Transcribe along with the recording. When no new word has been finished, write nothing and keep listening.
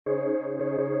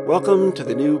Welcome to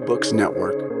the New Books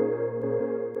Network.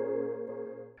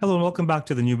 Hello and welcome back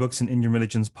to the New Books in Indian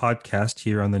Religions podcast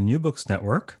here on the New Books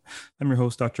Network. I'm your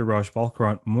host, Dr. Raj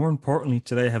Balkaran. More importantly,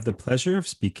 today I have the pleasure of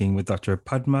speaking with Dr.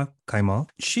 Padma Kaimal.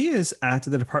 She is at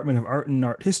the Department of Art and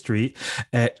Art History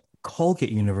at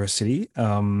Colgate University,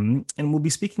 and we'll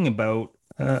be speaking about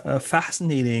a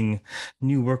fascinating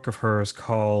new work of hers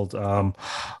called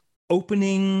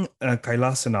Opening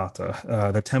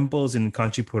Kailasanatha, the temples in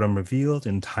Kanchipuram revealed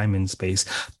in time and space.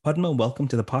 Padma, welcome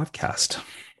to the podcast.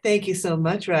 Thank you so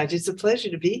much, Raj. It's a pleasure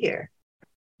to be here.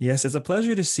 Yes, it's a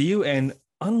pleasure to see you. And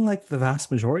unlike the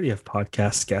vast majority of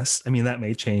podcast guests, I mean, that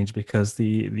may change because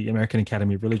the American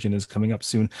Academy of Religion is coming up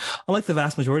soon. Unlike the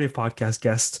vast majority of podcast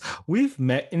guests, we've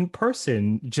met in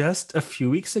person just a few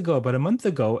weeks ago, about a month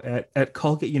ago at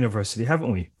Colgate University,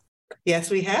 haven't we? Yes,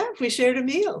 we have. We shared a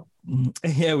meal.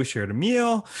 Yeah, we shared a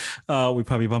meal. We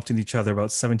probably bumped into each other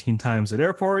about 17 times at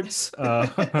airports. For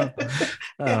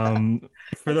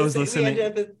those listening, we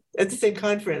ended up at the same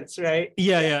conference, right?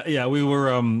 Yeah. We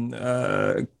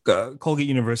were Colgate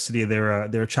University.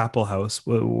 Their chapel house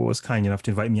was kind enough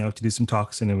to invite me out to do some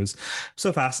talks, and it was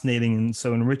so fascinating and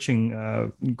so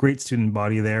enriching. Great student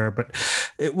body there, but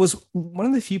it was one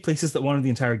of the few places that wanted the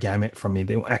entire gamut from me.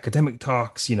 The academic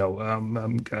talks,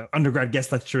 undergrad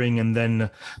guest lecturing, and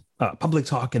then public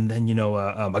talk, and then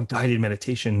a guided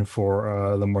meditation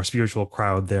for the more spiritual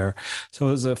crowd there. So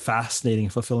it was a fascinating,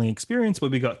 fulfilling experience.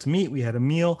 But we got to meet, we had a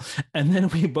meal, and then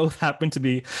we both happened to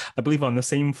be, I believe, on the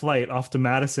same flight off to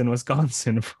Madison,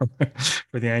 Wisconsin for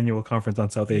the annual conference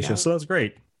on South Asia. Yeah. So that's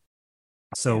great.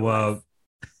 So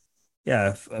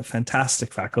a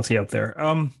fantastic faculty out there.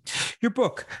 Your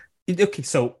book. Okay,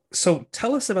 so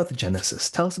tell us about the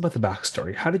genesis. Tell us about the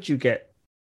backstory. How did you get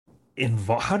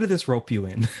involved? How did this rope you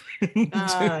in?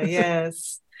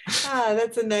 Yes.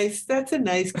 That's a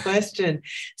nice question.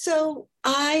 So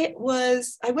I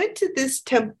went to this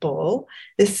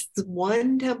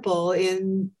one temple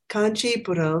in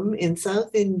Kanchipuram in South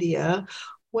India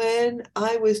when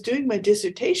I was doing my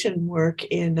dissertation work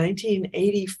in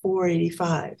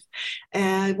 1984-85.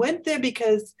 And I went there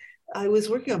because I was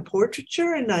working on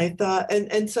portraiture, and I thought,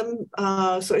 and some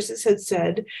sources had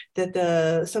said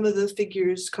that some of the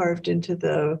figures carved into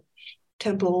the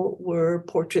temple were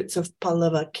portraits of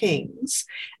Pallava kings.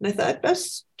 And I thought,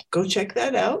 best go check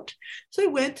that out. So I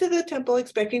went to the temple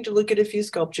expecting to look at a few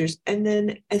sculptures. And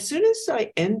then as soon as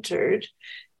I entered,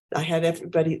 I had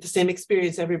the same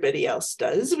experience everybody else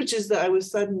does, which is that I was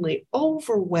suddenly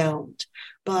overwhelmed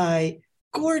by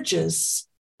gorgeous,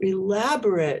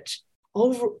 elaborate,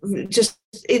 just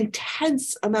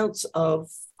intense amounts of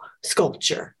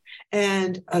sculpture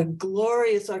and a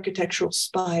glorious architectural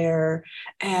spire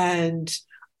and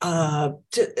a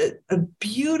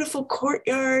beautiful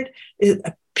courtyard,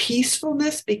 a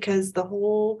peacefulness because the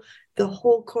whole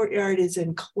courtyard is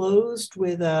enclosed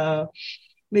with a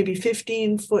maybe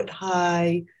 15-foot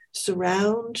high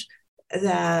surround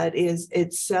that is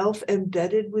itself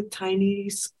embedded with tiny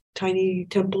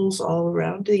temples all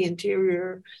around the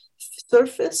interior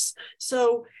surface.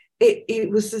 So I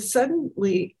was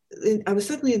suddenly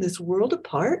in this world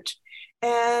apart,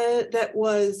 and that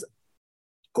was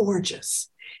gorgeous.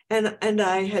 And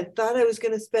I had thought I was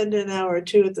going to spend an hour or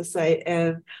two at the site,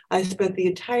 and I spent the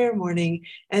entire morning,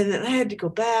 and then I had to go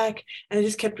back, and I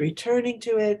just kept returning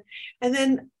to it. And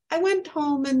then I went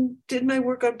home and did my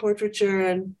work on portraiture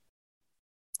and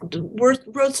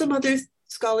wrote some other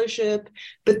scholarship,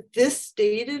 but this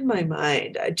stayed in my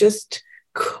mind. I just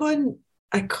couldn't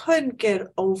get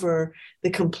over the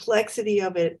complexity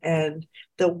of it and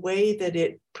the way that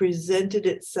it presented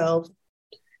itself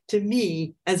to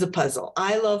me as a puzzle.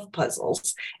 I love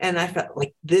puzzles, and I felt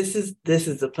like this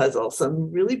is a puzzle.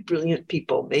 Some really brilliant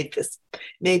people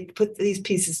put these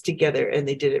pieces together, and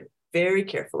they did it very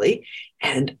carefully,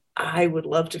 and I would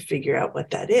love to figure out what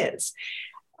that is.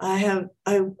 I have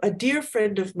a dear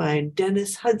friend of mine,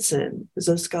 Dennis Hudson, who's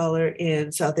a scholar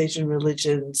in South Asian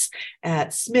religions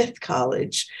at Smith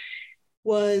College,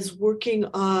 was working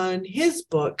on his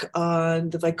book on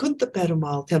the Vaikuntha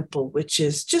Perumal temple, which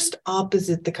is just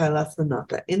opposite the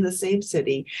Kailasanatha in the same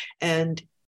city. And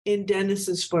in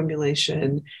Dennis's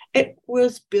formulation, it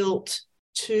was built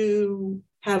to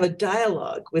have a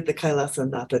dialogue with the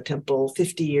Kailasanatha temple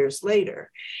 50 years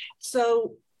later.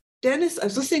 So I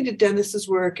was listening to Dennis's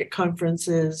work at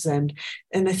conferences, and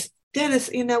Dennis,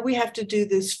 we have to do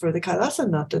this for the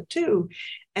Kailasanatha too.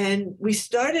 And we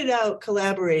started out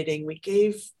collaborating. We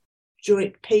gave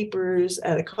joint papers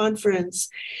at a conference,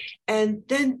 and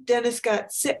then Dennis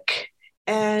got sick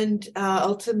And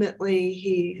ultimately,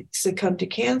 he succumbed to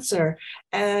cancer.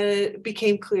 And it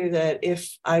became clear that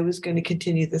if I was going to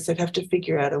continue this, I'd have to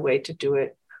figure out a way to do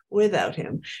it without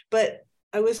him. But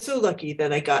I was so lucky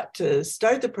that I got to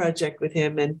start the project with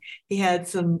him, and he had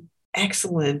some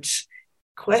excellent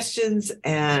questions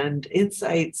and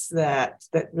insights that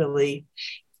really,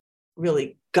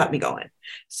 really got me going.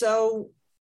 So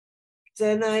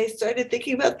then I started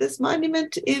thinking about this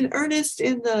monument in earnest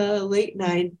in the late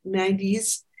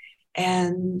 90s.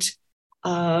 And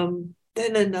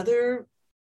then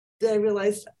I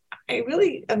realized I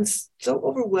really am so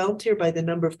overwhelmed here by the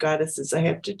number of goddesses. I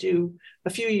have to do a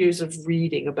few years of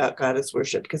reading about goddess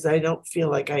worship because I don't feel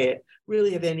like I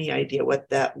really have any idea what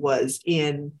that was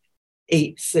in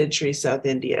 8th century South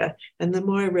India. And the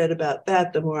more I read about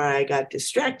that, the more I got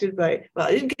distracted by, well,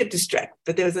 I didn't get distracted,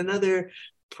 but there was another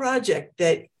project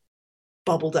that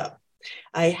bubbled up.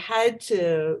 I had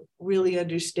to really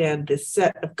understand this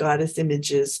set of goddess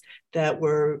images that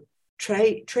were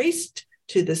traced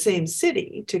to the same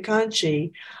city, to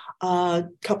Kanchi, a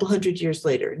couple hundred years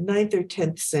later, 9th or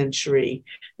 10th century,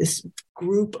 this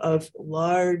group of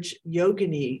large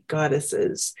yogini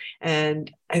goddesses.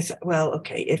 And I said, well,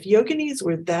 okay, if yoginis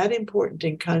were that important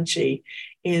in Kanchi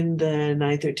in the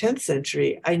 9th or 10th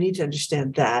century, I need to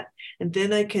understand that. And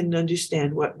then I can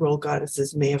understand what role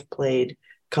goddesses may have played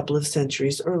a couple of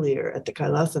centuries earlier at the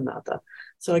Kailasanatha.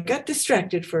 So I got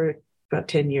distracted for about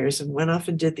 10 years and went off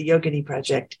and did the Yogini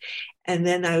project. And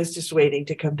then I was just waiting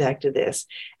to come back to this.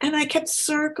 And I kept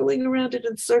circling around it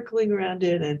and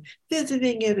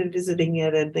visiting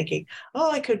it and thinking,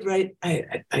 oh, I could write,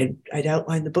 I'd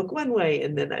outline the book one way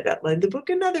and then I'd outline the book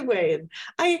another way. And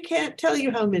I can't tell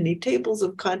you how many tables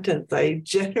of contents I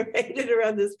generated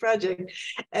around this project.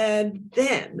 And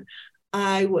then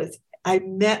I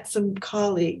met some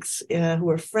colleagues who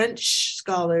were French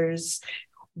scholars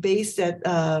based at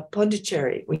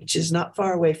Pondicherry, which is not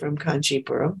far away from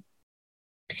Kanchipuram.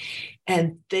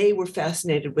 And they were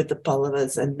fascinated with the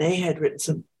Pallavas, and they had written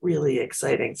some really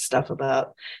exciting stuff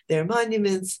about their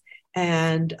monuments.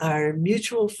 And our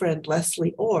mutual friend,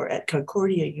 Leslie Orr at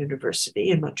Concordia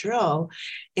University in Montreal,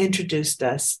 introduced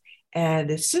us.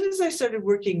 And as soon as I started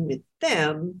working with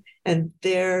them and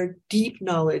their deep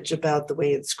knowledge about the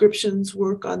way inscriptions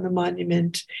work on the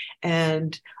monument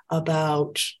and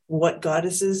about what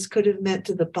goddesses could have meant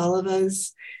to the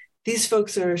Pallavas, these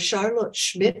folks are Charlotte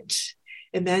Schmidt,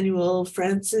 Emmanuel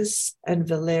Francis, and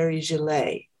Valérie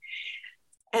Gillet.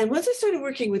 And once I started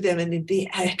working with them, and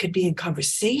I could be in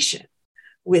conversation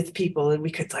with people, and we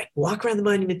could like walk around the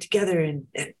monument together and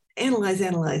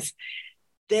analyze,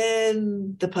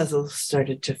 then the puzzle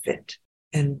started to fit.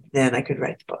 And then I could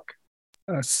write the book.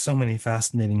 So many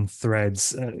fascinating threads.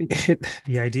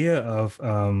 The idea of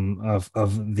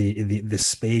the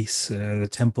space, the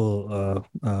temple,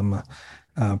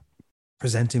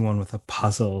 presenting one with a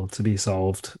puzzle to be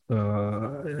solved,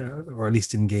 or at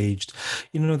least engaged,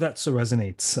 that so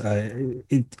resonates.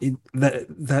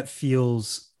 That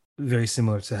feels very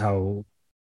similar to how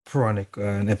Puranic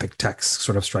and epic texts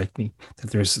sort of strike me.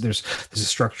 That there's a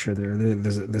structure there.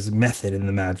 There's a method in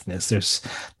the madness. There's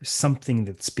something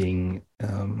that's being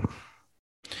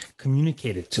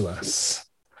communicated to us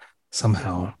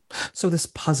somehow. So this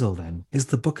puzzle then, is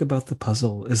the book about the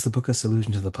puzzle? Is the book a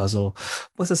solution to the puzzle?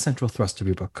 What's the central thrust of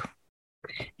your book?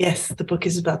 Yes, the book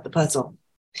is about the puzzle.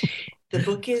 The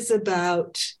book is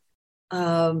about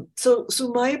so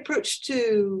my approach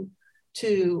to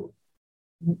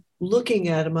looking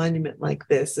at a monument like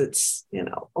this, it's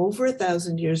over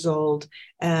 1,000 years old,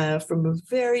 from a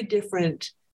very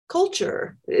different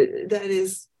culture. That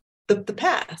is, the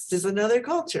past is another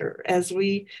culture, as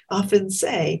we often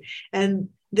say. And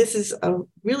this is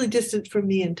really distant from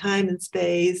me in time and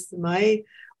space. My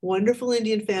wonderful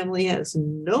Indian family has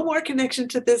no more connection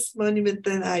to this monument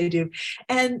than I do.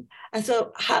 And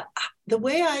so the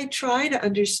way I try to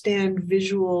understand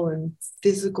visual and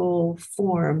physical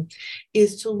form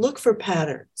is to look for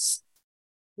patterns.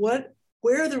 Where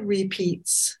are the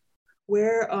repeats?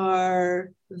 Where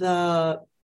are the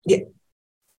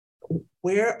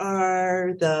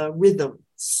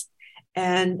rhythms?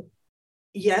 And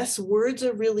yes, words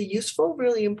are really useful,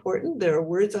 really important. There are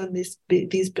words on these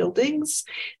buildings.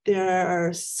 There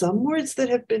are some words that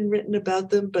have been written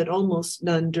about them, but almost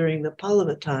none during the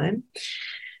Pallava time.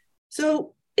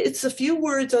 So it's a few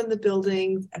words on the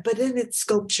building, but then it's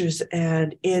sculptures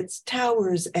and it's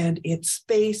towers and it's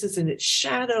spaces and it's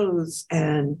shadows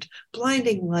and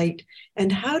blinding light.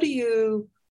 And how do you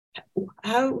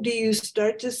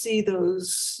start to see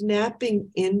those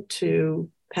snapping into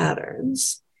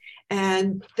patterns?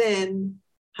 And then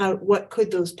what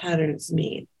could those patterns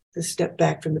mean? to step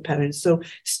back from the pattern. So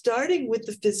starting with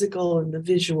the physical and the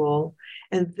visual,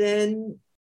 and then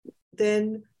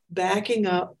backing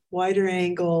up, wider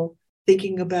angle,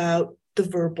 thinking about the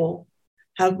verbal.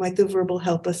 How might the verbal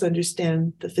help us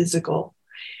understand the physical?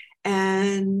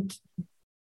 And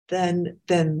then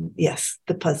yes,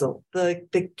 the puzzle.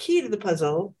 The key to the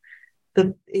puzzle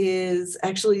is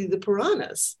actually the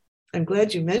Puranas. I'm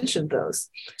glad you mentioned those.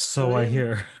 So I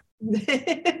hear.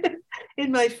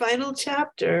 In my final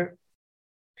chapter,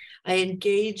 I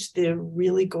engaged the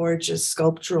really gorgeous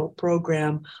sculptural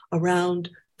program around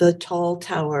the tall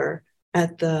tower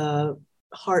at the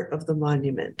heart of the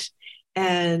monument.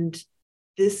 And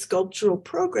this sculptural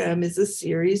program is a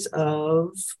series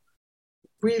of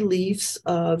reliefs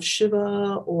of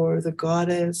Shiva or the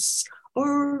goddess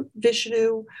or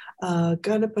Vishnu,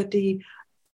 Ganapati,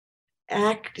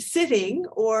 sitting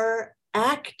or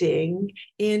acting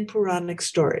in Puranic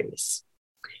stories.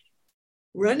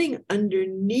 Running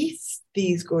underneath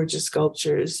these gorgeous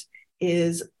sculptures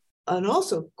is an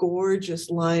also gorgeous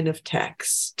line of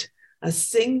text, a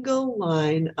single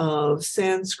line of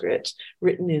Sanskrit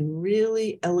written in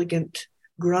really elegant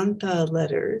grantha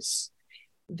letters.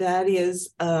 That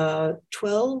is a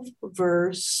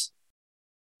 12-verse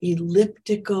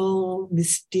elliptical,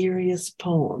 mysterious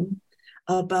poem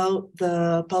about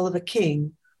the Pallava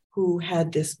king who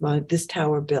had this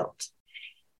tower built.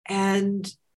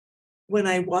 And when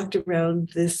I walked around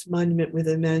this monument with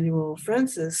Emmanuel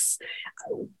Francis,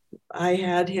 I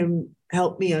had him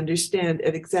help me understand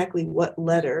at exactly what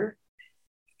letter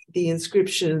the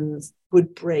inscriptions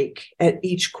would break at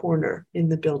each corner in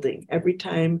the building. Every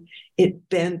time it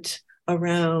bent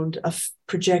around a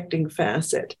projecting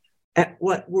facet, at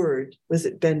what word was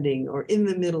it bending, or in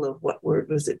the middle of what word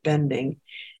was it bending?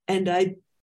 And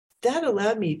that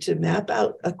allowed me to map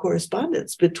out a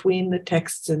correspondence between the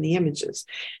texts and the images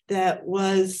that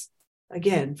was,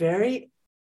 again, very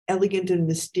elegant and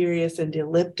mysterious and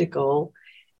elliptical,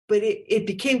 but it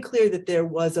became clear that there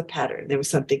was a pattern. There was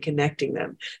something connecting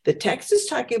them. The text is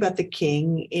talking about the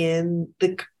king in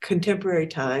the contemporary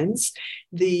times.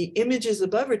 The images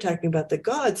above are talking about the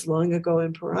gods long ago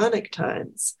in Puranic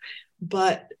times.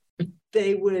 But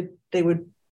they would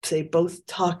say both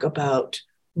talk about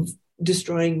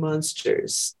destroying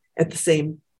monsters at the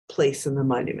same place in the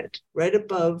monument. Right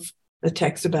above the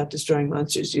text about destroying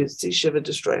monsters, you see Shiva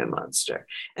destroy a monster.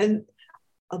 And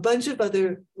a bunch of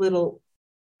other little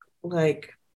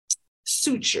like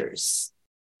sutures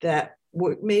that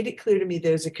made it clear to me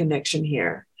there's a connection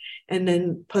here. And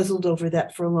then puzzled over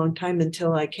that for a long time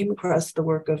until I came across the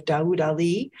work of Dawood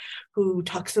Ali, who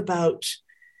talks about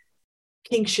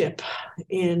kingship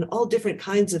in all different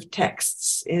kinds of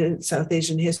texts in South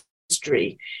Asian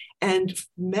history, and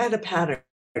meta patterns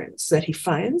that he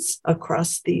finds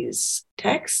across these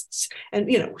texts. And,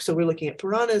 so we're looking at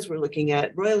Puranas, we're looking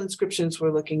at royal inscriptions,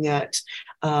 we're looking at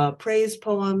praise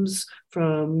poems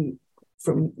from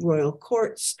royal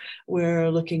courts, we're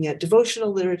looking at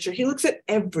devotional literature. He looks at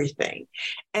everything,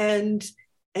 and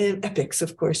epics,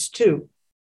 of course, too.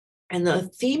 And the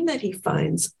theme that he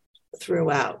finds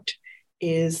throughout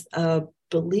is a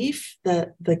belief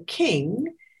that the king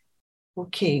or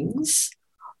kings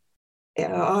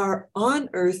are on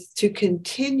earth to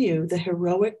continue the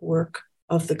heroic work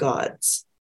of the gods.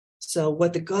 So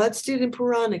what the gods did in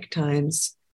Puranic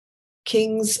times,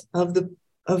 kings of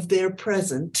their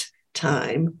present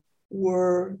time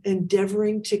were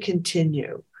endeavoring to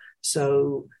continue.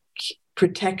 So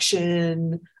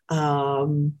protection,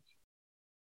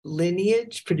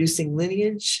 lineage, producing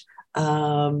lineage,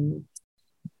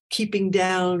 keeping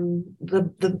down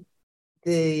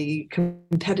the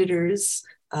competitors,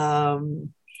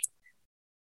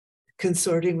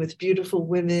 consorting with beautiful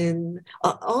women,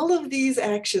 all of these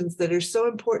actions that are so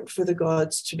important for the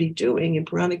gods to be doing in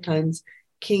Puranic times,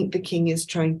 the king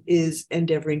is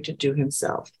endeavoring to do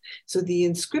himself. So the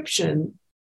inscription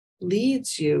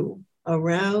leads you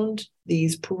around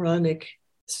these Puranic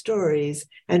stories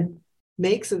and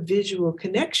makes a visual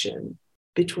connection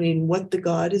between what the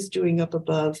god is doing up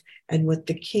above and what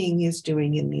the king is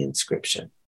doing in the inscription.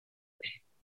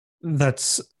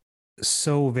 That's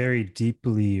so very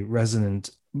deeply resonant,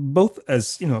 both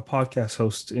as a podcast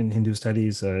host in Hindu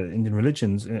studies, Indian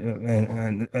religions,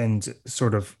 and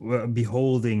sort of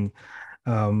beholding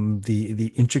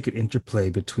the intricate interplay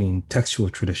between textual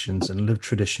traditions and lived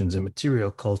traditions and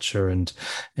material culture and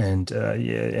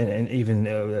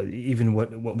even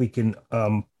what we can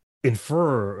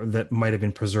infer that might have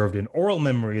been preserved in oral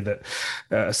memory, that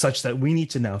such that we need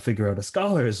to now figure out as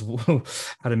scholars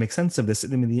how to make sense of this. I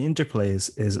mean, the interplay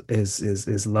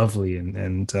is lovely,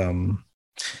 and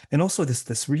and also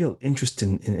this real interest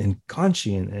in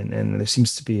Kanchi, and there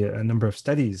seems to be a number of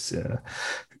studies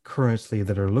currently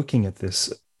that are looking at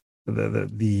this,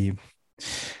 the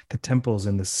temples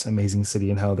in this amazing city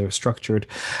and how they're structured.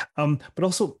 But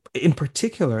also, in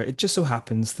particular, it just so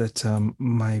happens that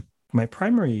my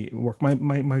primary work,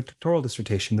 my doctoral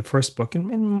dissertation, the first book,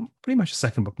 and pretty much the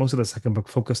second book, most of the second book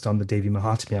focused on the Devi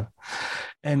Mahatmya.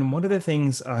 And one of the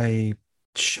things I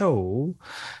show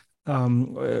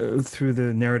through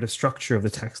the narrative structure of the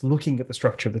text, looking at the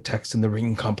structure of the text and the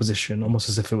ring composition, almost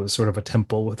as if it was sort of a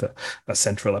temple with a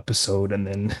central episode and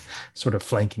then sort of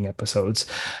flanking episodes,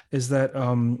 is that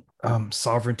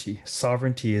sovereignty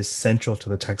is central to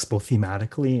the text, both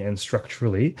thematically and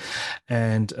structurally,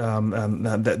 and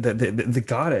the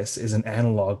goddess is an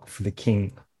analog for the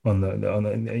king. On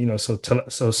the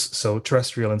so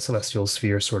terrestrial and celestial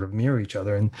spheres sort of mirror each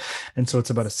other, and so it's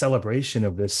about a celebration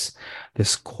of this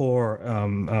core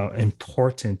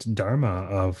important dharma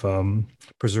of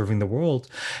preserving the world.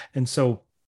 And so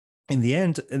in the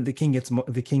end, the king gets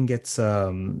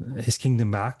his kingdom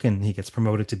back, and he gets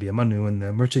promoted to be a Manu, and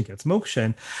the merchant gets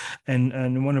moksha.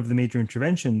 And one of the major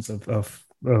interventions of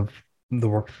the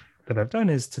work that I've done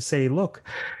is to say, look,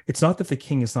 it's not that the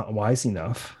king is not wise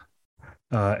enough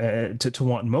to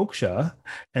want moksha,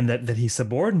 and that he's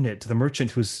subordinate to the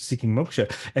merchant who's seeking moksha.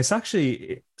 It's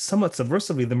actually somewhat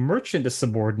subversively, the merchant is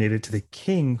subordinated to the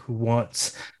king who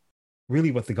wants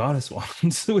really what the goddess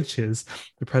wants, which is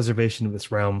the preservation of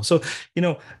this realm. So,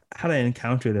 had I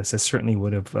encountered this, I certainly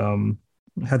would have,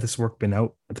 had this work been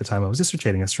out at the time I was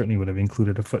dissertating, I certainly would have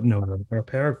included a footnote or a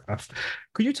paragraph.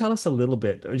 Could you tell us a little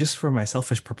bit, just for my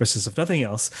selfish purposes, if nothing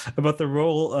else, about the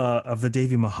role of the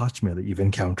Devi Mahatmya that you've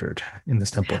encountered in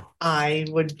this temple? I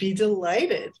would be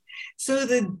delighted. So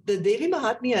the Devi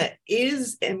Mahatmya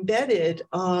is embedded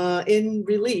in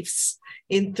reliefs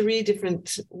in 3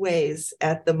 different ways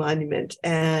at the monument,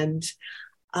 and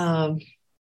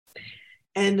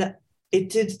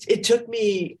it took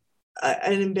me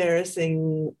an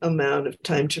embarrassing amount of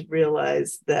time to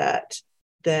realize that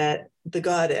the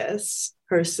goddess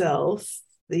herself,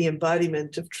 the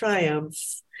embodiment of triumph,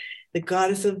 the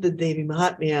goddess of the Devi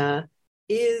Mahatmya,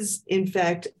 is in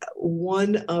fact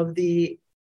one of the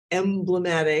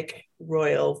emblematic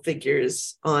royal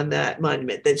figures on that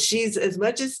monument. That she's as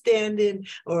much a stand-in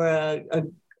or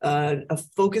a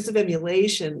focus of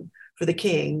emulation for the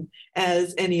king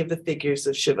as any of the figures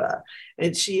of Shiva.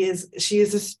 And she is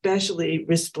especially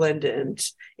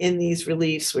resplendent in these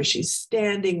reliefs where she's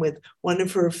standing with one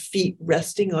of her feet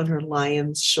resting on her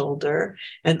lion's shoulder,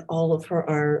 and all of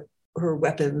her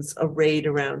weapons arrayed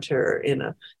around her in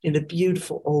a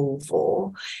beautiful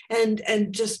oval, and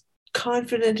just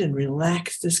confident and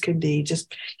relaxed as can be,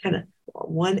 just kind of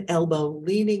one elbow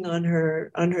leaning on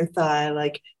her thigh,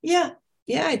 like, yeah,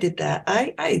 I did that.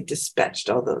 I dispatched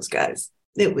all those guys.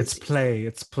 It's play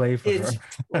for her. It's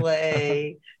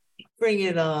play. Bring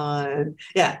it on.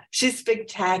 Yeah, she's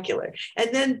spectacular.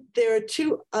 And then there are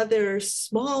 2 other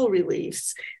small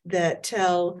reliefs that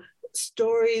tell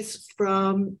stories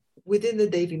from within the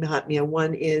Devi Mahatmya.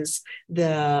 One is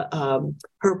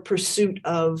her pursuit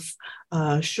of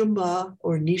Shumba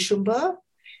or Nishumba,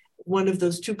 one of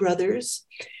those 2 brothers.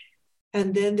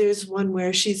 And then there's one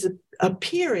where she's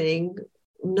appearing,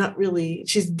 not really,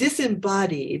 she's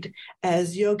disembodied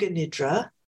as Yoga Nidra,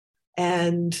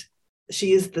 and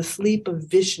she is the sleep of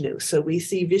Vishnu. So we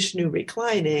see Vishnu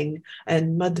reclining,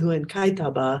 and Madhu and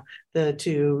Kaitaba, the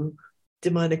 2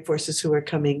 demonic forces who are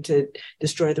coming to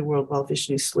destroy the world while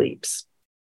Vishnu sleeps.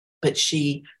 But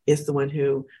she is the one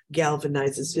who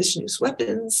galvanizes Vishnu's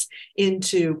weapons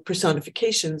into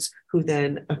personifications who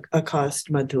then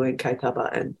accost Madhu and Kaitaba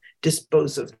and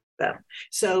dispose of them.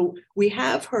 So we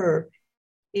have her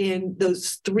in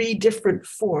those 3 different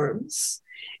forms.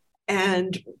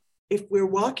 And if we're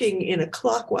walking in a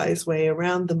clockwise way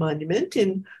around the monument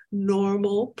in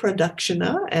normal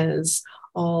pradakshina, as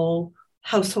all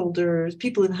householders,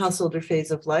 people in householder phase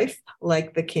of life,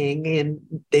 like the king in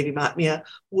Devi Mahatmya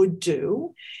would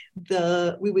do,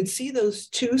 we would see those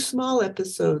 2 small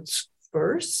episodes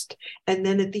first. And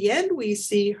then at the end, we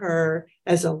see her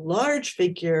as a large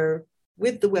figure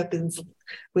with the weapons,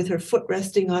 with her foot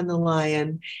resting on the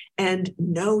lion, and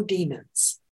no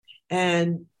demons.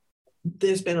 And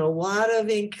there's been a lot of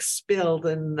ink spilled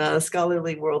in the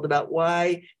scholarly world about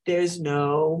why there's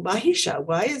no Mahisha.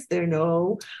 Why is there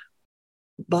no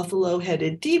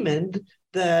buffalo-headed demon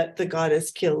that the goddess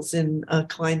kills in a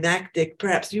climactic,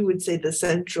 perhaps you would say the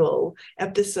central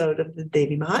episode of the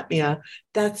Devi Mahatmya?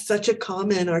 That's such a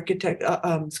common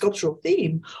sculptural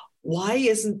theme. Why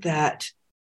isn't that?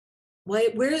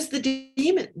 Where's the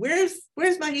demon? Where's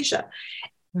Mahisha?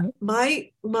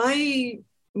 My way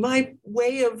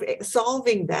of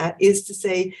solving that is to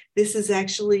say this is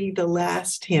actually the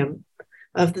last hymn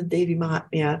of the Devi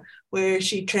Mahatmya, where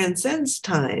she transcends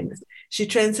time. She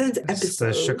transcends It's the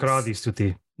episodes. Shakradi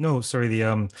Stuti. No, sorry, the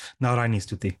Narayani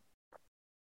Stuti.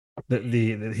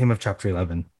 The hymn of chapter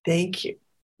 11. Thank you.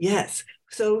 Yes.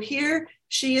 So here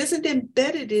she isn't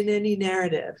embedded in any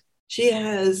narrative. She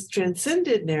has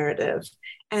transcended narrative,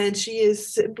 and she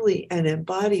is simply an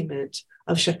embodiment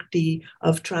of Shakti,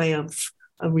 of triumph,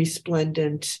 of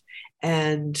resplendent,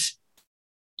 and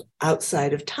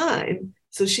outside of time.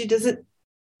 So she doesn't.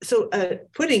 So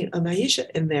putting a Mahisha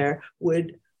in there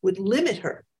would limit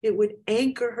her. It would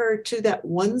anchor her to that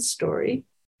one story,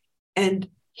 and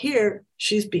here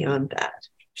she's beyond that.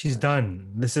 She's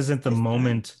done. This isn't the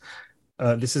moment.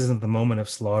 This isn't the moment of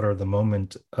slaughter. The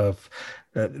moment of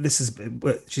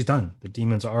she's done. The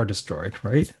demons are destroyed,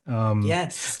 right?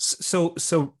 Yes. So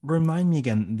remind me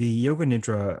again. The Yoga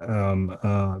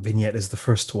Nidra vignette is the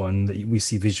first one that we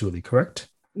see visually, correct?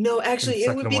 No, actually,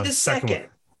 it would be the second.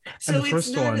 So and the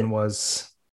first one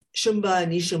was Shumba,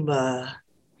 Nishumba.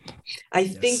 I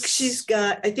think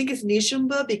it's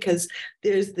Nishumba because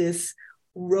there's this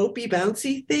ropey,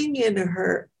 bouncy thing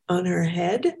on her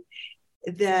head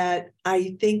that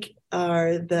I think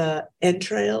are the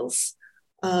entrails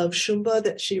of Shumba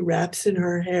that she wraps in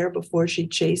her hair before she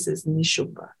chases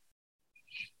Nishumba.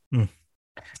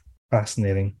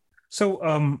 Fascinating.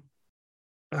 So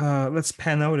let's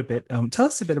pan out a bit. Tell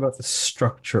us a bit about the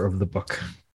structure of the book.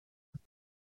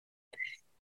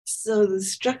 So the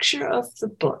structure of the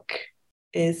book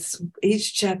is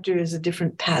each chapter is a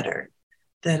different pattern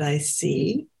that I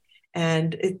see,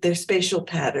 and they're spatial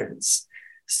patterns.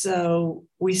 So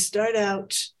we start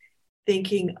out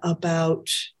thinking about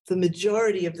the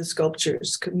majority of the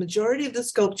sculptures. The majority of the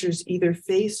sculptures either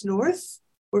face north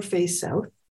or face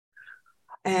south.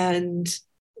 And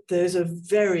there's a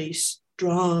very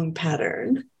strong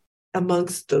pattern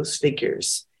amongst those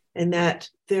figures, and that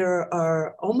there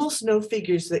are almost no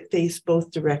figures that face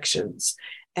both directions.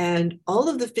 And all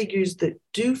of the figures that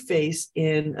do face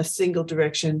in a single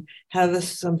direction have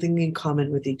something in common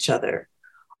with each other.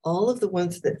 All of the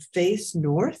ones that face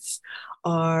north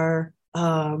are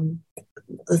in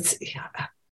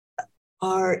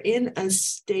a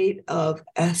state of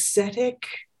ascetic,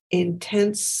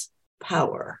 intense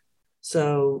power.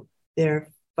 So they're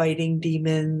fighting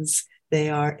demons. They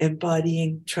are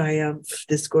embodying triumph.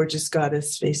 This gorgeous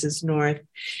goddess faces north.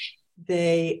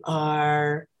 They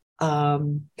are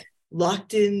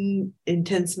locked in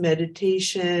intense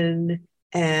meditation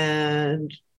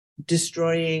and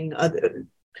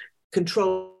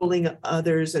controlling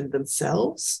others and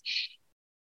themselves.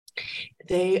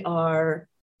 They are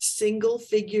single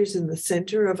figures in the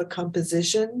center of a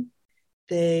composition.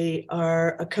 They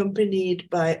are accompanied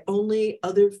by only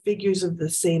other figures of the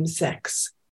same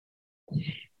sex.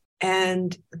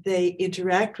 And they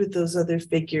interact with those other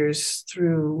figures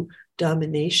through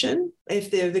domination, if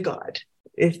they're the god.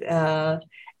 So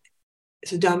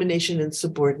domination and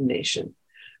subordination.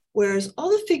 Whereas all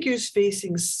the figures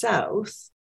facing south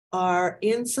are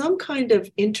in some kind of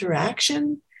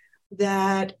interaction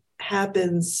that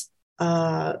happens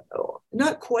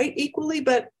not quite equally,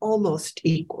 but almost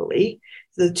equally.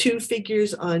 The two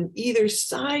figures on either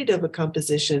side of a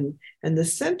composition and the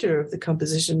center of the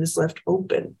composition is left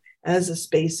open as a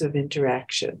space of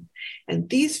interaction. And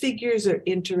these figures are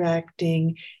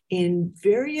interacting in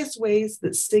various ways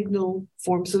that signal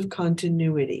forms of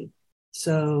continuity.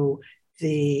 So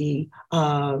the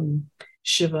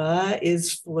Shiva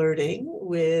is flirting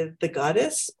with the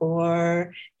goddess,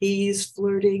 or he's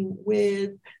flirting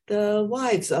with the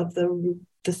wives of the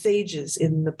sages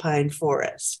in the pine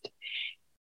forest.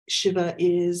 Shiva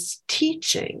is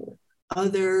teaching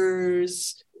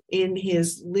others in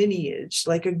his lineage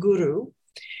like a guru,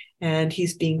 and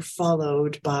he's being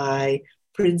followed by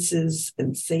princes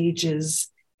and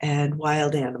sages and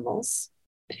wild animals.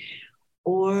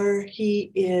 Or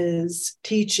he is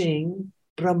teaching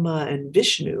Brahma and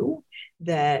Vishnu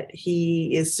that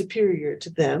he is superior to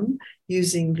them,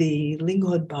 using the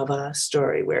Lingodbhava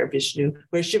story where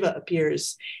Shiva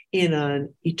appears in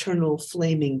an eternal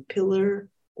flaming pillar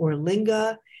or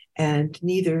linga, and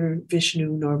neither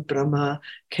Vishnu nor Brahma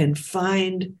can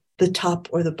find the top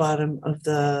or the bottom of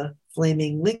the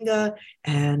flaming linga,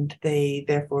 and they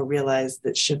therefore realize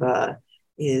that Shiva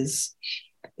is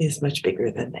much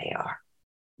bigger than they are,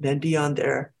 than beyond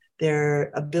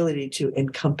their ability to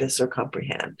encompass or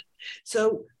comprehend.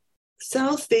 So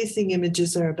south-facing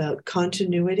images are about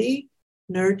continuity,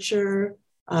 nurture,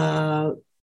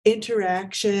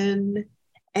 interaction,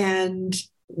 and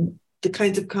the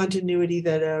kinds of continuity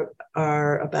that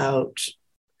are about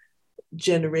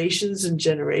generations and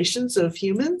generations of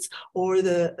humans, or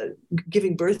the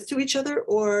giving birth to each other,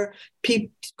 or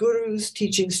gurus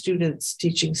teaching students,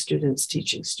 teaching students,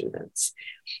 teaching students.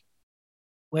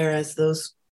 Whereas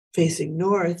those facing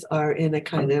north are in a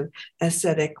kind of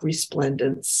ascetic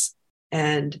resplendence,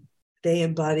 and they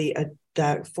embody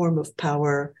that form of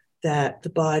power that the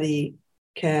body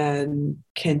can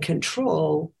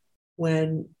control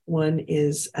when one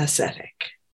is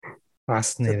ascetic.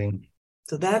 Fascinating.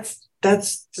 So that's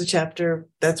the chapter.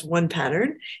 That's one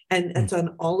pattern, and it's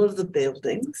on all of the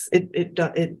buildings. It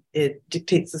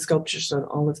dictates the sculptures on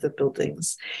all of the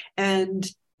buildings, and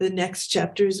the next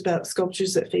chapter is about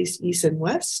sculptures that face east and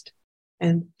west,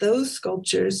 and those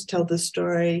sculptures tell the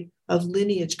story of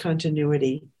lineage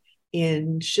continuity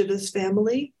in Shiva's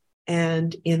family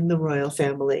and in the royal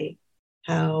family.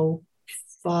 How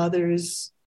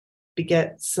fathers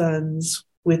beget sons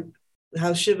with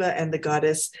how Shiva and the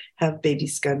goddess have baby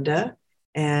Skanda,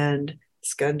 and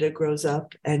Skanda grows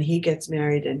up and he gets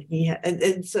married, and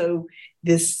and so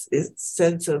this is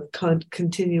sense of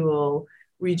continual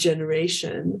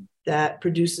regeneration that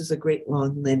produces a great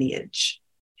long lineage.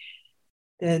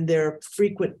 And there are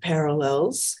frequent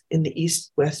parallels in the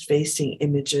east-west facing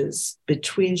images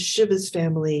between Shiva's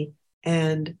family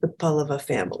and the Pallava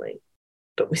family.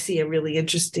 But we see a really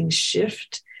interesting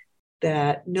shift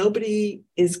that nobody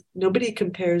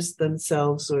compares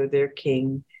themselves or their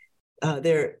king.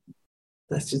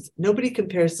 Nobody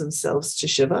compares themselves to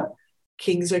Shiva.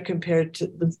 Kings are compared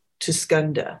to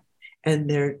Skanda, and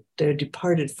their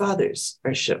departed fathers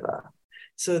are Shiva.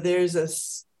 So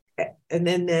there's and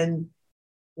then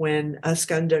when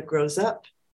Skanda grows up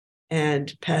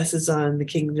and passes on the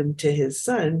kingdom to his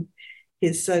son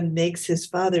makes his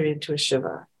father into a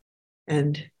Shiva,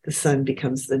 and the son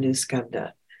becomes the new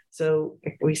Skanda. So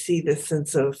we see this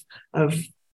sense of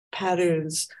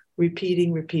patterns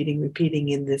repeating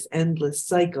in this endless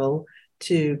cycle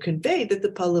to convey that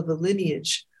the Pallava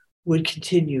lineage would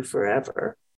continue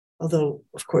forever. Although,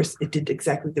 of course, it did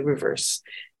exactly the reverse.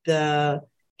 The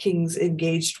kings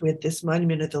engaged with this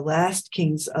monument are the last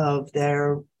kings of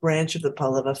their branch of the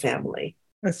Pallava family.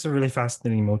 That's a really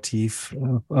fascinating motif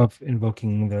of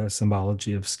invoking the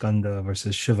symbology of Skanda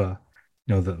versus Shiva.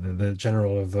 The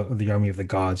general of the army of the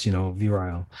gods,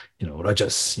 virile,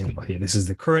 Rajas, this is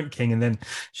the current king. And then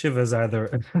Shiva is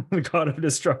either the god of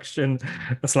destruction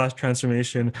 /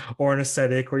 transformation, or an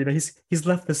ascetic, or, he's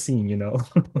left the scene,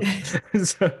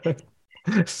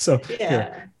 so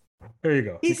yeah. There you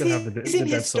go. He's in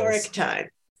historic time.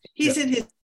 He's in his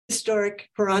historic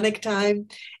Puranic time,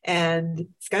 and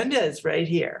Skanda is right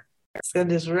here.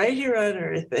 Skanda is right here on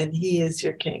Earth, and he is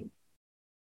your king.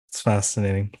 It's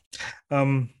fascinating.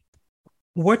 Clearly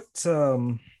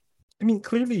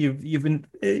you've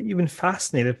been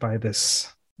fascinated by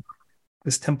this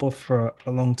temple for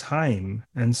a long time,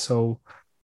 and so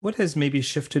what has maybe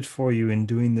shifted for you in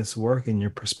doing this work in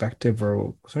your perspective, or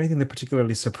was there anything that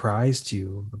particularly surprised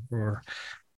you, or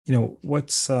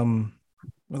what's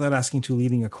without asking too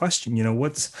leading a question,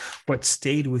 what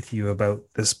stayed with you about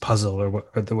this puzzle, or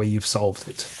the way you've solved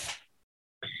it?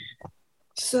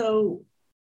 So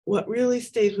what really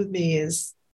stays with me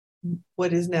is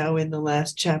what is now in the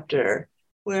last chapter,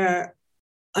 where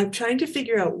I'm trying to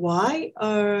figure out why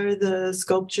are the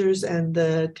sculptures and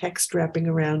the text wrapping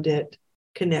around it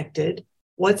connected?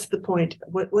 What's the point?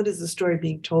 What is the story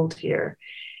being told here?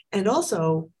 And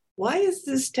also, why is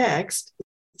this text,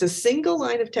 it's a single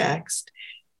line of text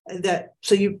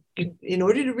so you in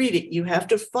order to read it, you have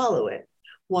to follow it.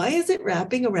 Why is it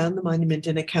wrapping around the monument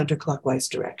in a counterclockwise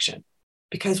direction?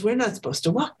 Because we're not supposed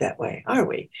to walk that way, are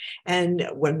we? And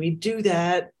when we do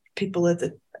that,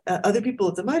 other people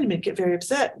at the monument get very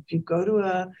upset. If you go to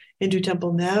a Hindu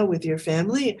temple now with your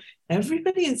family,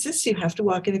 everybody insists you have to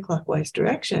walk in a clockwise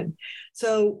direction.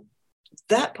 So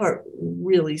that part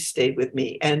really stayed with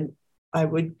me. And I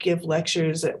would give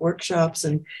lectures at workshops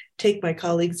and take my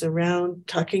colleagues around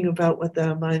talking about what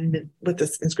the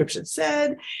inscription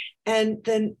said. And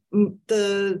then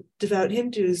the devout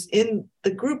Hindus in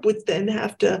the group would then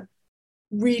have to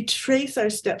retrace our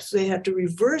steps. They have to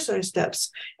reverse our steps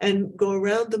and go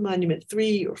around the monument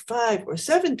 3 or 5 or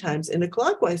 7 times in a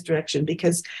clockwise direction,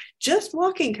 because just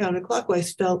walking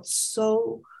counterclockwise felt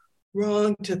so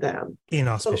wrong to them.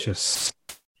 Inauspicious.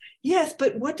 Yes,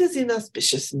 but what does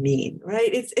inauspicious mean,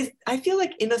 right? I feel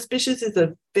like inauspicious is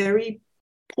a very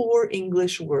poor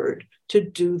English word to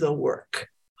do the work.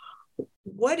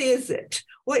 What is it?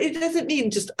 Well, it doesn't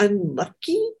mean just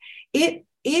unlucky. It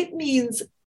means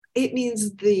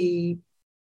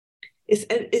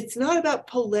It's not about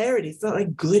polarity. It's not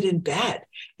like good and bad.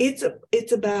 It's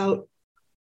about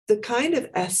the kind of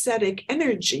ascetic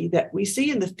energy that we see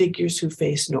in the figures who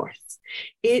face north.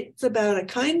 It's about a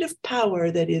kind of power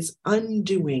that is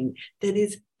undoing, that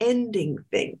is ending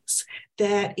things,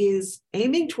 that is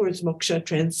aiming towards moksha,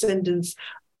 transcendence,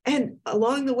 and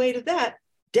along the way to that,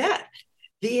 death,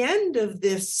 the end of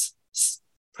this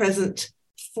present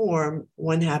form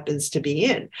one happens to be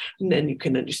in. And then you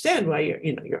can understand why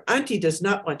your auntie does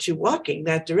not want you walking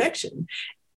that direction.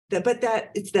 But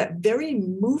it's that very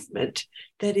movement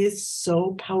that is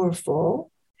so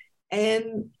powerful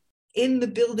and in the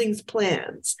building's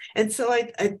plans. And so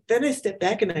then I step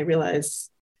back and I realize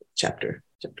chapter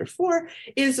 4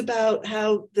 is about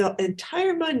how the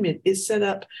entire monument is set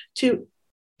up to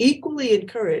equally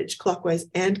encourage clockwise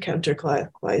and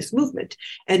counterclockwise movement,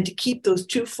 and to keep those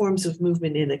two forms of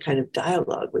movement in a kind of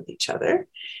dialogue with each other,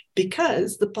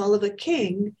 because the Pallava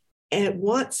king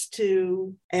wants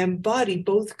to embody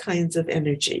both kinds of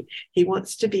energy. He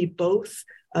wants to be both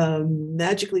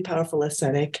magically powerful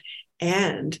ascetic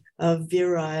and a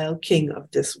virile king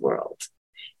of this world.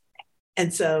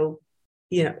 And so,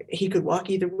 he could walk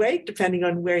either way, depending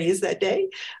on where he is that day.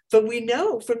 But we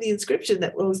know from the inscription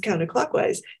that was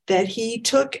counterclockwise that he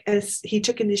took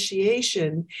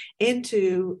initiation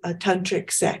into a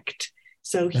tantric sect.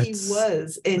 So he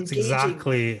was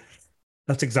engaging.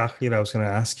 That's exactly what I was going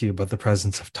to ask you about, the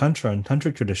presence of Tantra and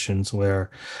Tantric traditions, where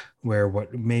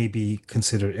what may be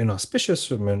considered inauspicious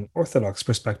from an Orthodox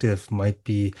perspective might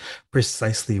be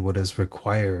precisely what is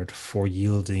required for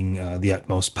yielding the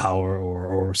utmost power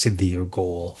or siddhi or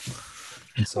goal.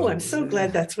 And so, I'm so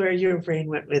glad that's where your brain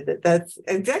went with it. That's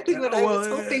exactly what I was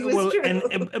hoping was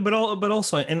true. But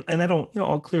also, I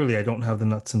don't, clearly I don't have the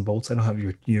nuts and bolts. I don't have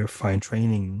your fine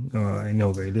training. I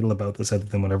know very little about this other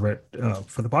than what I read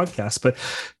for the podcast. But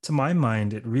to my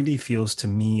mind, it really feels to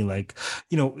me like,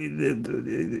 for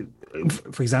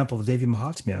example, the Devi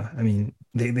Mahatmya. I mean,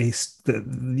 the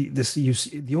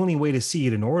only way to see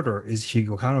it in order is if you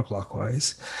go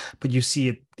counterclockwise, but you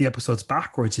see the episodes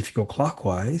backwards if you go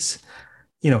clockwise.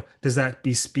 Does that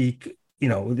bespeak,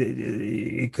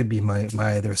 it could be my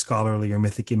either scholarly or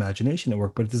mythic imagination at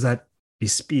work, but does that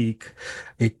bespeak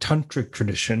a tantric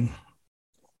tradition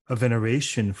of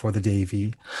veneration for the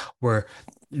Devi, where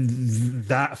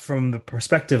that from the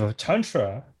perspective of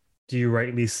Tantra, do you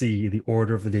rightly see the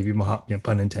order of the Devi Mahatmya,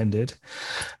 pun intended?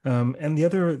 And the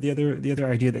other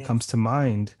idea that comes to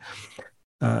mind,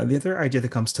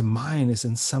 is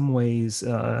in some ways,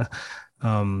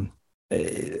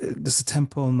 does the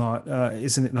temple not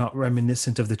isn't it not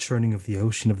reminiscent of the churning of the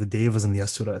ocean of the devas and the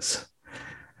asuras?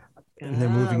 And they're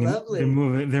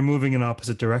moving in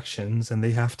opposite directions, and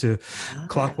they have to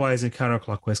clockwise and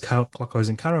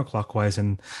counterclockwise,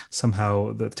 and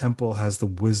somehow the temple has the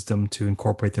wisdom to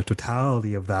incorporate the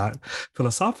totality of that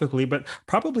philosophically, but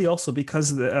probably also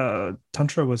because the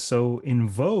Tantra was so in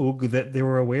vogue that they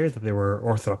were aware that there were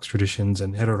Orthodox traditions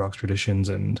and heterodox traditions,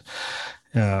 and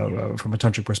from a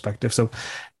tantric perspective. So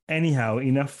anyhow,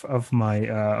 enough of my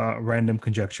random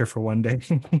conjecture for one day.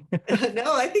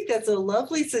 No, I think that's a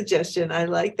lovely suggestion. I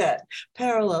like that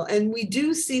parallel. And we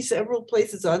do see several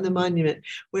places on the monument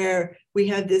where we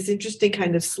have this interesting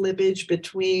kind of slippage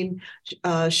between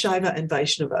Shaiva and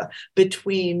Vaishnava,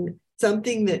 between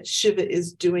something that Shiva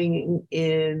is doing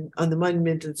on the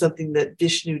monument and something that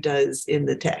Vishnu does in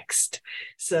the text.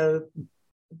 So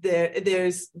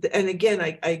there's, and again,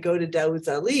 I go to Dawood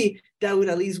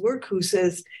Ali's work,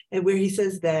 where he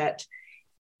says that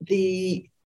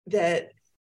that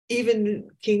even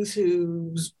kings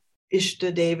whose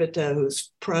Ishta Devata,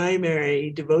 whose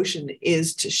primary devotion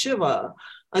is to Shiva,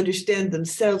 understand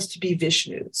themselves to be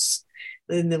Vishnus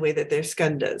in the way that they're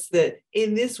Skandas, that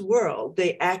in this world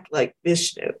they act like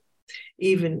Vishnu,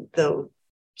 even though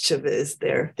Shiva is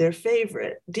their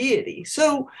favorite deity.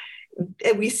 So,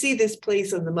 and we see this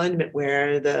place on the monument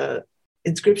where the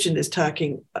inscription is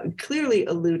talking, clearly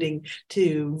alluding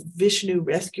to Vishnu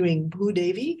rescuing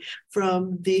Bhudevi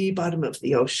from the bottom of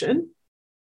the ocean.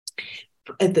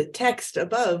 And the text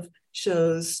above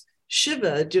shows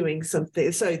Shiva doing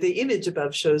something, the image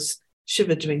above shows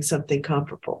Shiva doing something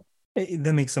comparable.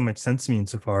 That makes so much sense to me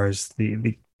insofar as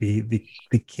the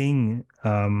king,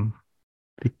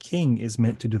 the king is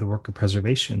meant to do the work of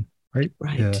preservation, right?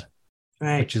 Right.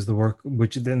 Right. Which is the work,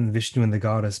 which then Vishnu and the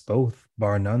goddess both,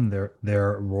 bar none,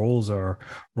 their roles are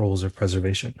roles of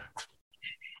preservation.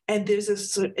 And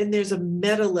there's a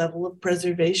meta level of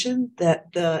preservation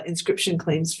that the inscription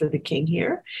claims for the king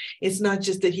here. It's not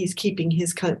just that he's keeping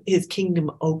his kingdom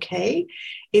okay.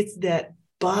 It's that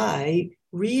by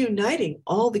reuniting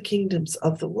all the kingdoms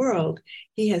of the world.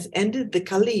 He has ended the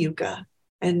Kali Yuga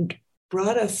and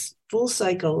brought us full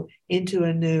cycle into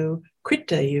a new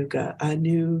Krita Yuga, a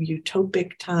new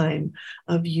utopic time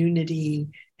of unity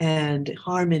and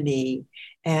harmony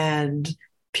and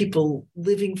people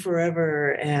living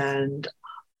forever and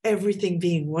everything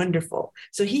being wonderful.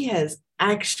 So he has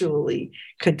actually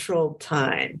controlled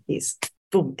time. He's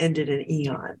boom, ended an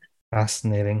eon.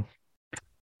 Fascinating.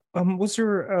 Was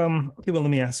there okay, well, let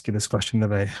me ask you this question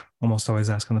that I almost always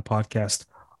ask on the podcast.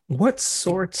 What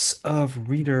sorts of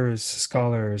readers,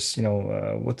 scholars,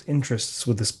 what interests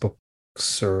would this book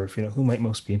serve? Who might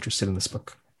most be interested in this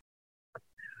book?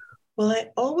 Well, I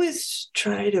always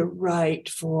try to write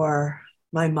for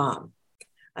my mom.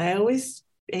 I always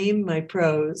aim my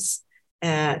prose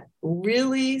at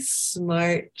really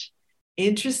smart,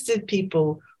 interested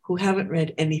people who haven't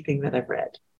read anything that I've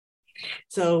read.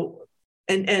 So,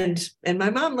 and my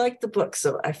mom liked the book,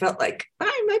 so I felt like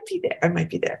I might be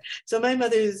there. So my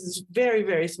mother is a very,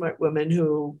 very smart woman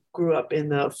who grew up in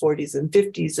the 40s and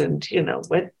 50s and,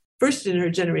 went first in her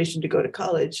generation to go to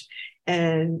college.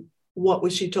 And what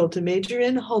was she told to major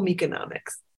in? Home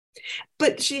economics.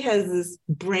 But she has this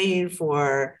brain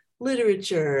for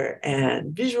literature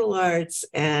and visual arts,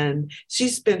 and she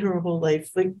spent her whole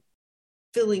life like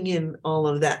filling in all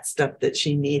of that stuff that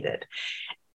she needed.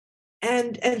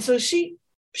 And so she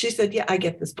said, yeah, I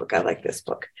get this book. I like this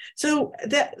book.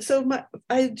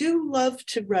 I do love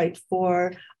to write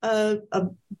for a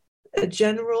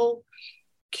general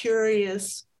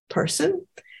curious person.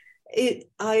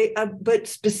 But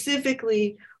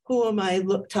specifically, who am I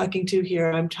talking to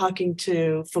here? I'm talking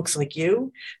to folks like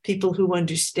you, people who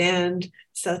understand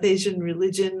South Asian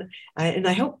religion, and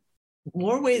I hope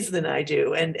more ways than I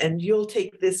do. And you'll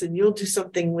take this and you'll do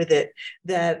something with it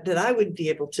that I wouldn't be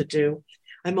able to do.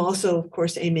 I'm also, of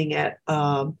course, aiming at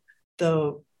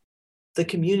the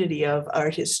community of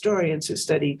art historians who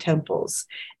study temples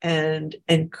and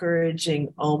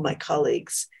encouraging all my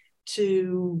colleagues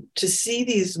to see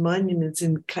these monuments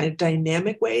in kind of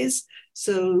dynamic ways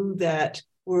so that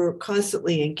we're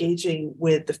constantly engaging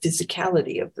with the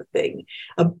physicality of the thing.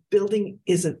 A building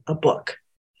isn't a book.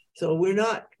 So we're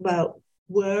not about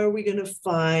where are we going to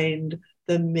find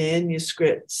the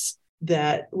manuscripts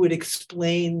that would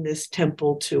explain this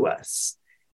temple to us.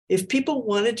 If people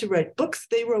wanted to write books,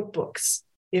 they wrote books.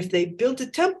 If they built a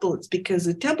temple, it's because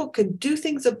a temple can do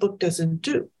things a book doesn't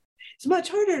do. It's much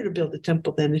harder to build a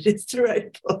temple than it is to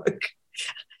write a book.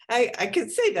 I can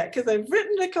say that because I've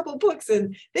written a couple books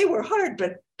and they were hard,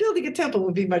 but building a temple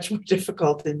would be much more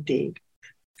difficult indeed.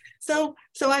 So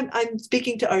I'm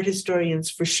speaking to art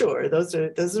historians for sure. Those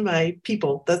are my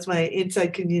people. That's my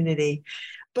inside community.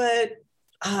 But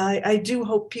I do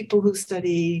hope people who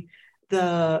study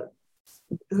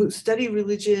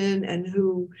religion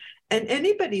and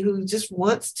anybody who just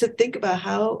wants to think about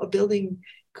how a building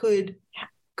could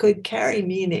carry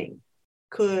meaning,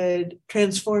 could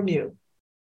transform you,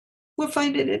 will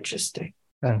find it interesting.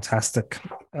 Fantastic.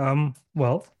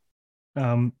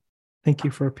 Thank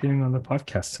you for appearing on the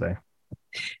podcast today.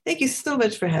 Thank you so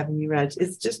much for having me, Raj.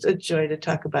 It's just a joy to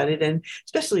talk about it, and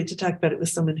especially to talk about it with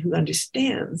someone who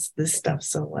understands this stuff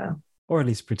so well. Or at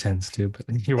least pretends to, but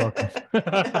you're welcome.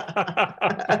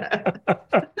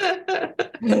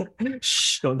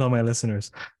 Shh, don't tell my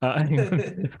listeners.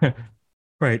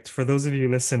 Right. For those of you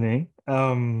listening,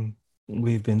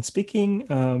 we've been speaking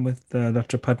with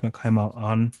Dr. Padma Kaimal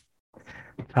on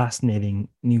a fascinating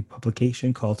new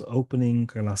publication called Opening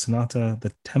Kailasanatha,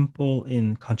 the Temple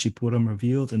in Kanchipuram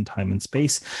Revealed in Time and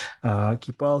Space.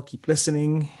 Keep well, keep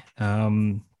listening,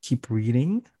 keep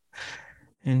reading,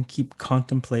 and keep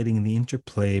contemplating the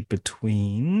interplay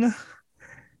between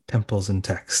temples and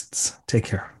texts. Take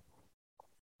care.